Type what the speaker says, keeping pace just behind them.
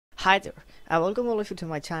Hi there, welcome all of you to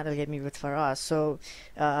my channel Get Me with Faraz.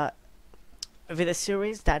 Uh, with a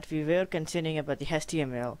series that we were continuing about the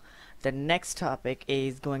HTML, the next topic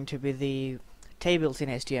is going to be the tables in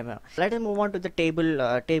HTML. Let us move on to the table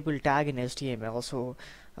tag in HTML.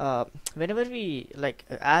 Whenever we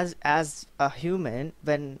as a human,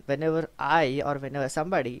 whenever I or whenever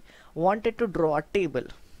somebody wanted to draw a table,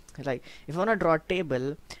 like if I want to draw a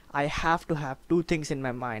table, I have to have two things in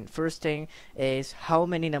my mind. First thing is how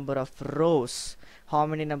many number of rows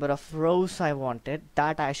I wanted,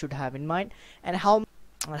 that I should have in mind, and how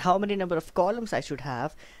many number of columns I should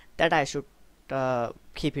have, that I should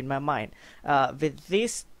keep in my mind. With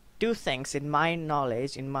these two things in my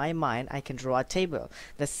knowledge, in my mind, I can draw a table.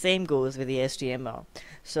 The same goes with the HTML.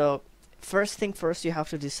 So first thing first, you have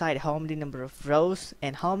to decide how many number of rows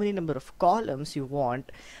and how many number of columns you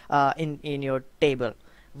want in your table.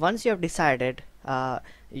 Once you have decided,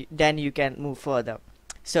 then you can move further.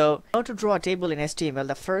 So how to draw a table in HTML,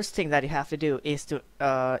 the first thing that you have to do is to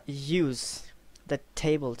use the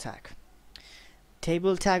table tag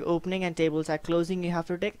opening and table tag closing. You have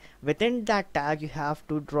to take within that tag, you have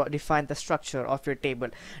to define the structure of your table.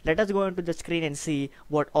 Let us go into the screen and see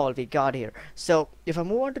what all we got here. So if I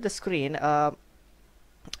move on to the screen, I'm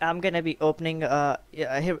gonna be opening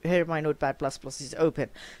here my notepad plus plus is open.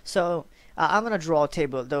 So I'm gonna draw a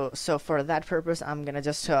table though, so for that purpose I'm gonna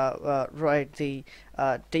just write the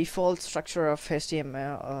default structure of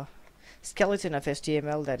HTML, skeleton of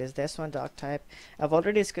HTML, that is this one, doc type. I've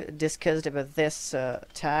already discussed about this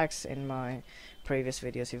tags in my previous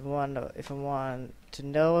videos. If you want to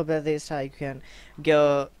know about this tag, you can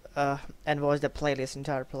go and watch the playlist.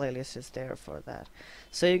 Entire playlist is there for that.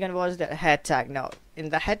 So you can watch the head tag. Now in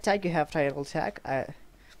the head tag you have title tag, and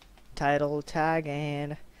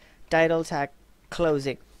title tag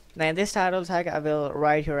closing. Now in this title tag I will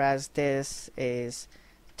write here as this is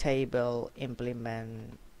table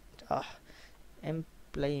implementation.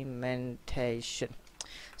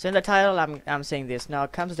 So in the title I'm saying this. Now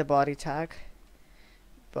comes the body tag.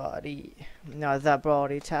 Body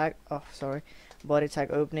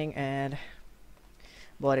tag opening and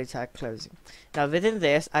body tag closing. Now within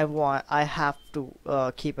this I have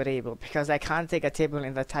to keep a table, because I can't take a table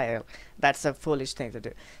in the title. That's a foolish thing to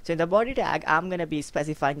do. So in the body tag I'm gonna be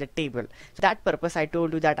specifying the table. For that purpose I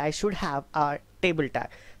told you that I should have a table tag.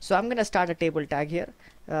 So I'm gonna start a table tag here.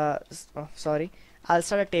 I'll start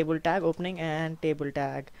a table tag opening and table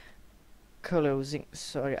tag closing.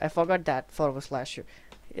 Sorry, I forgot that forward slash.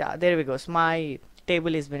 Yeah, there we go. So my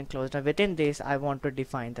table is been closed. Now within this I want to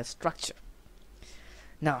define the structure.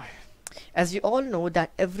 Now as you all know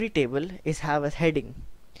that every table is have a heading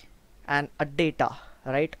and a data,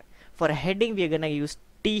 right? For a heading we are gonna use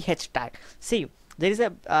th tag. See, there is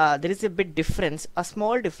a bit difference, a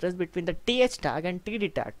small difference between the th tag and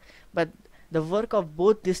td tag, but the work of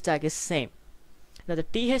both this tag is same. Now the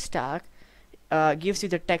th tag gives you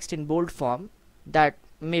the text in bold form that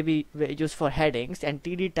may be used for headings, and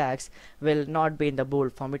td tags will not be in the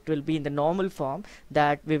bold form. It will be in the normal form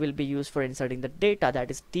that we will be used for inserting the data,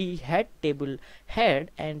 that is t head table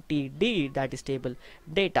head and td, that is table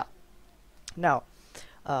data. Now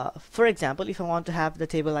for example, if I want to have the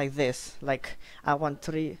table like this, like I want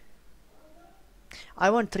three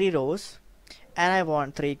rows and I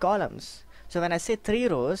want 3 columns. So when I say 3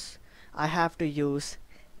 rows, I have to use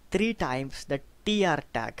 3 times the tr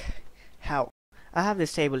tag. How? I have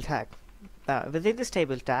this table tag. Within this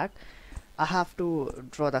table tag I have to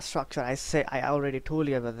draw the structure. I already told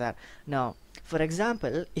you about that. Now for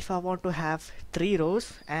example, if I want to have 3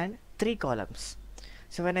 rows and 3 columns,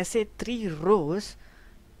 so when I say 3 rows,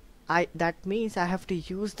 that means I have to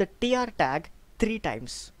use the tr tag 3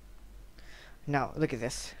 times. Now look at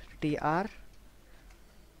this. Tr,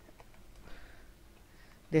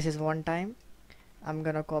 this is 1 time. I'm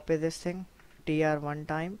gonna copy this thing. Tr 1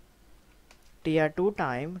 time, tr 2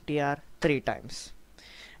 time, tr 3 times.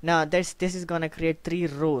 Now this is gonna create 3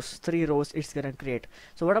 rows. 3 rows it's gonna create.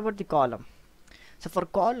 So what about the column? So for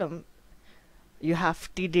column you have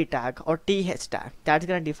td tag or th tag. That's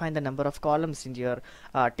gonna define the number of columns in your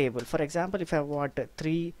table. For example, if I want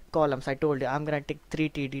 3 columns, I told you I'm gonna take 3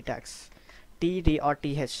 td tags, td or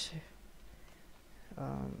th.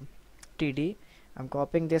 Td, I'm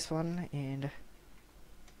copying this one and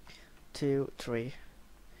 2 3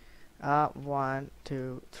 1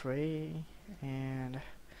 2 3 and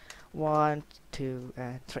 1 2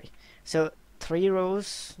 and 3. So 3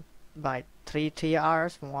 rows by 3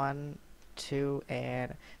 trs, 1 2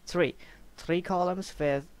 and 3. 3 columns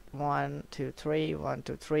with 1 2 3 1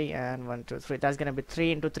 2 3 and 1 2 3. That's gonna be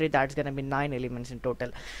 3 into 3. That's gonna be 9 elements in total.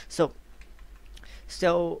 So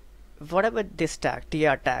what about this tag,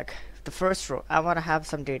 tr tag, the first row? I want to have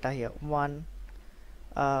some data here. 1,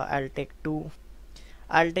 I'll take 2,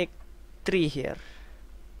 I'll take 3 here,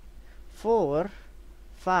 4,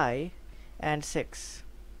 5 and 6,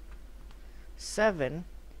 7,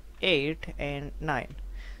 8 and 9.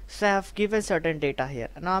 So I have given certain data here.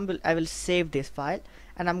 Now I will save this file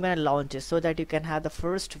and I'm going to launch it so that you can have the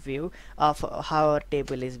first view of how our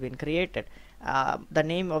table is being created. The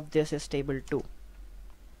name of this is table 2.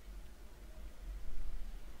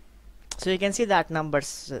 So you can see that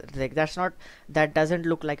numbers, like that doesn't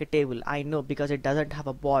look like a table. I know, because it doesn't have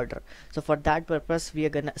a border. So for that purpose we are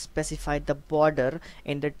gonna specify the border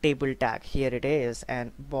in the table tag. Here it is,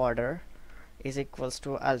 and border is equals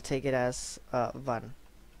to, I'll take it as 1.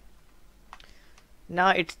 Now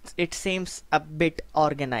it seems a bit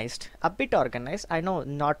organized. I know,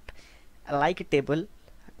 not like a table.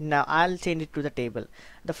 Now I'll change it to the table.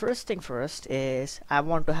 The first thing first is I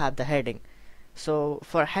want to have the heading. So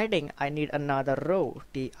for heading I need another row,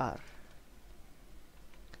 tr,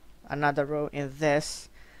 another row. In this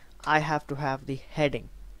I have to have the heading.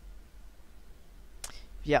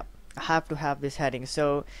 Yeah, I have to have this heading.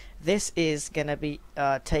 So this is gonna be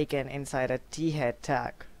taken inside a t-head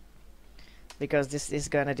tag, because this is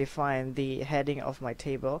gonna define the heading of my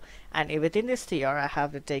table. And within this tr I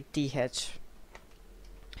have to take th.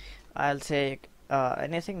 I'll take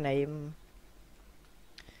anything, name.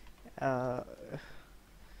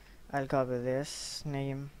 I'll copy this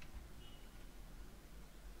name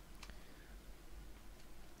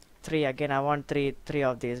 3. Again, I want three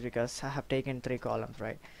of these because I have taken 3 columns,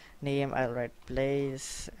 right? Name, I'll write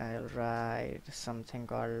place, I'll write something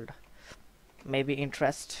called maybe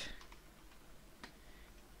interest.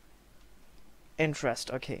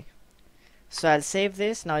 Okay, so I'll save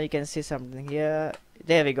this. Now you can see something here.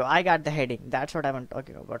 There we go, I got the heading. That's what I'm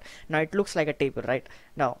talking about. Now it looks like a table, right?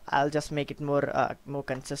 Now I'll just make it more more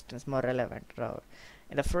consistent, more relevant.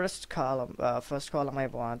 In the first column I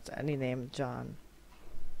want any name, John,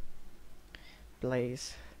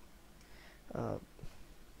 place,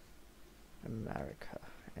 America,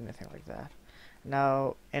 anything like that.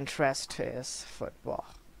 Now interest is football.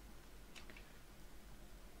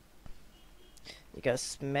 You go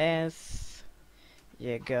Smith,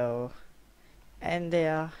 you go, and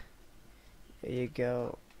there you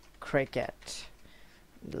go cricket.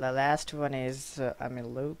 The last one is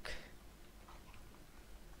Luke.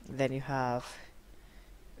 Then you have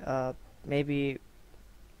maybe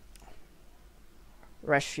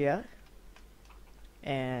Russia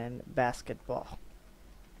and basketball.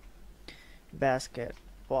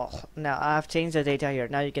 Now I have changed the data here.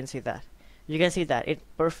 Now you can see that. It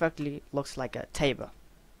perfectly looks like a table.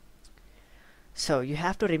 So you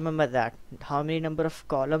have to remember that how many number of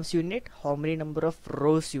columns you need, how many number of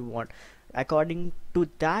rows you want. According to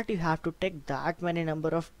that, you have to take that many number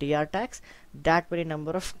of tr tags, that many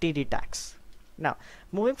number of td tags. Now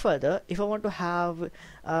moving further, if I want to have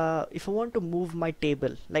if I want to move my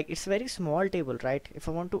table, like it's a very small table, right? If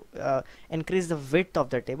I want to increase the width of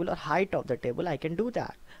the table or height of the table, I can do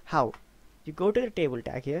that. How? You go to the table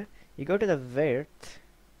tag here, you go to the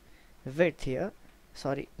width here,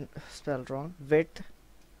 sorry, spelled wrong, width.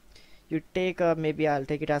 You take maybe I'll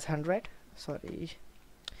take it as 100, sorry,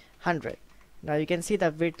 100. Now you can see the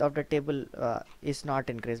width of the table is not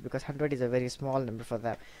increased because 100 is a very small number for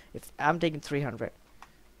them. If I'm taking 300,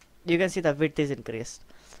 you can see the width is increased.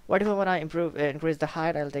 What if I want to increase the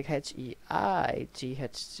height? I'll take HEIGHT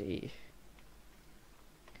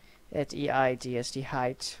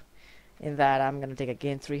height. In that I'm gonna take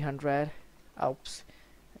again 300. Oops,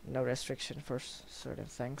 no restriction for certain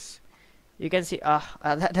things. You can see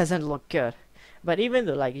that doesn't look good. But even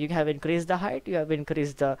though, like, you have increased the height, you have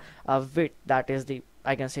increased the width. That is the,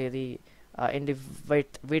 I can say, the in the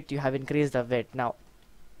width you have increased the width. Now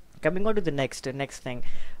coming on to the next thing,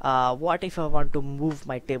 what if I want to move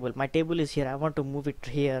my table? My table is here, I want to move it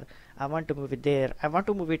here, I want to move it there, I want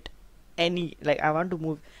to move it I want to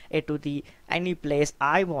move it to the any place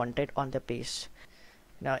I want it on the page.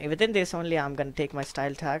 Now within this only I'm gonna take my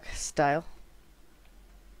style tag, style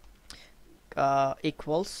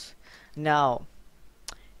equals. Now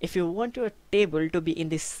if you want your table to be in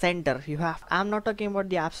the center, you have, I'm not talking about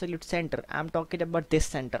the absolute center, I'm talking about this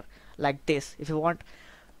center, like this. If you want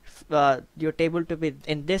your table to be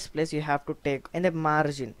in this place, you have to take in the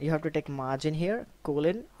margin, you have to take margin here,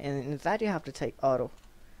 colon, and in that you have to take arrow.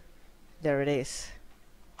 There it is.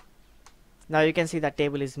 Now you can see that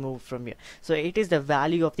table is moved from here. So it is the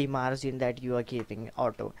value of the margin that you are giving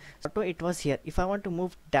auto. It was here. If I want to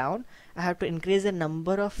move down, I have to increase the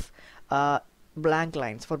number of blank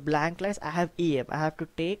lines. For blank lines I have EM, I have to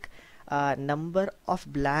take number of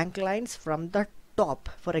blank lines from the top.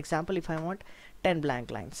 For example, if I want 10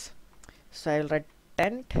 blank lines, so I'll write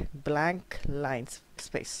 10 blank lines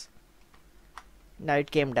space. Now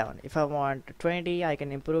it came down. If I want 20, I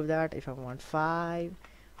can improve that. If I want 5,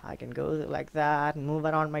 I can go like that, move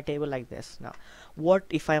around my table like this. Now what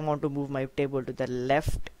if I want to move my table to the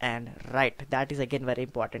left and right? That is again very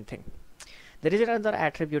important thing. There is another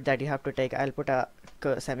attribute that you have to take. I'll put a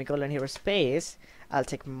semicolon here, space. I'll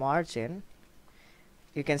take margin.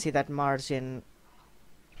 You can see that margin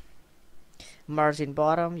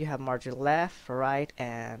bottom, you have margin left, right,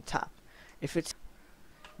 and top. If it's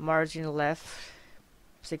margin left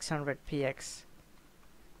 600 px,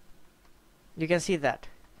 you can see that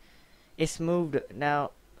it's moved.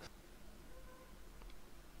 Now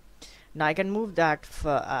I can move that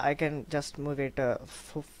I can just move it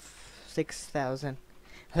 6,000.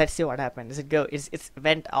 Let's see what happens. It's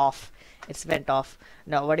went off. It's went off.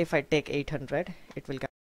 Now what if I take 800? It will come.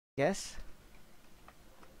 Yes.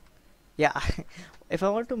 Yeah. If I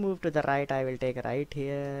want to move to the right, I will take right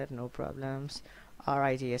here, no problems.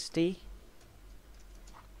 RIGST.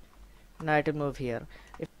 Now it will move here.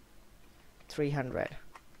 If 300,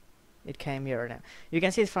 it came here. Now you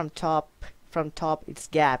can see from top it's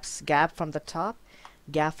gaps. Gap from the top,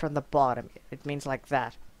 gap from the bottom. It means like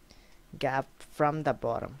that. Gap from the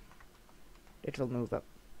bottom, it will move up.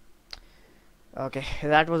 Okay,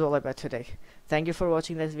 that was all about today. Thank you for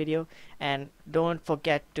watching this video, and don't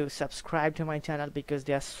forget to subscribe to my channel because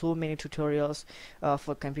there are so many tutorials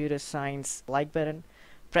for computer science. Like button,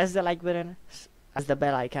 press the like button, as the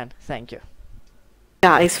bell icon. Thank you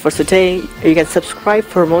guys for today. You can subscribe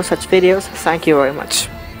for more such videos. Thank you very much.